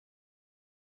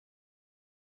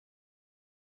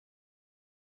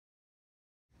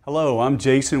Hello, I'm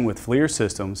Jason with FLIR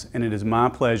Systems, and it is my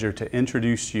pleasure to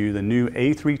introduce to you the new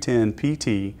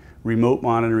A310pt remote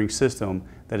monitoring system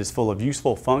that is full of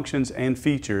useful functions and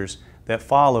features that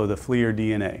follow the FLIR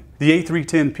DNA. The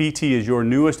A310pt is your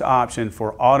newest option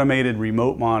for automated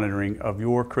remote monitoring of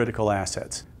your critical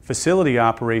assets. Facility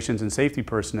operations and safety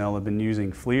personnel have been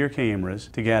using FLIR cameras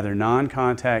to gather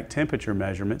non-contact temperature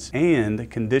measurements and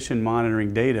condition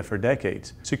monitoring data for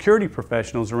decades. Security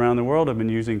professionals around the world have been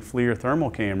using FLIR thermal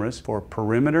cameras for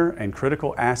perimeter and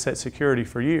critical asset security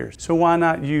for years. So why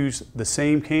not use the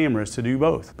same cameras to do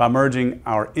both? By merging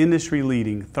our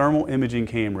industry-leading thermal imaging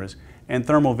cameras and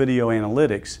thermal video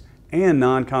analytics and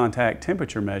non-contact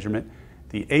temperature measurement,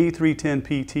 the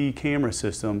A310pt camera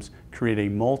systems create a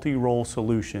multi-role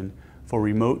solution for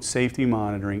remote safety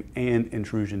monitoring and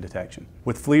intrusion detection.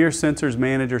 With FLIR Sensors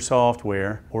Manager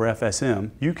software, or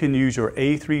FSM, you can use your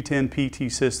A310pt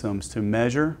systems to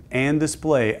measure and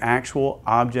display actual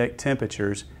object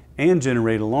temperatures and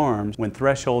generate alarms when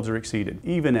thresholds are exceeded,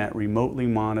 even at remotely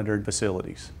monitored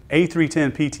facilities.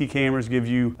 A310pt cameras give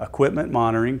you equipment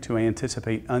monitoring to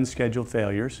anticipate unscheduled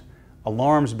failures,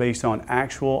 alarms based on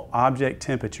actual object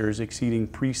temperatures exceeding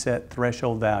preset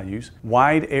threshold values,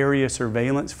 wide area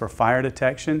surveillance for fire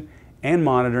detection and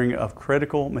monitoring of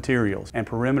critical materials, and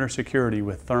perimeter security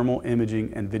with thermal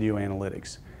imaging and video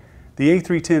analytics. The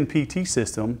A310pt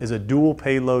system is a dual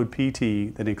payload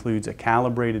PT that includes a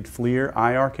calibrated FLIR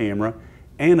IR camera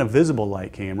and a visible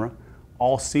light camera,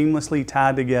 all seamlessly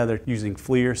tied together using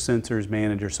FLIR Sensors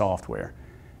Manager software.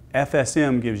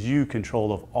 FSM gives you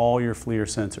control of all your FLIR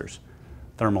sensors: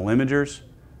 thermal imagers,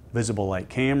 visible light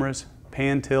cameras,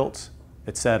 pan tilts,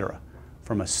 etc.,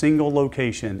 from a single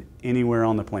location anywhere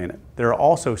on the planet. There are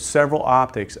also several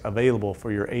optics available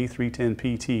for your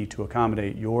A310pt to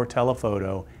accommodate your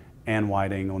telephoto and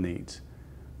wide-angle needs.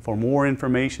 For more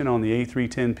information on the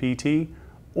A310pt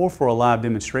or for a live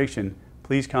demonstration,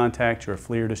 please contact your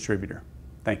FLIR distributor.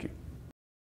 Thank you.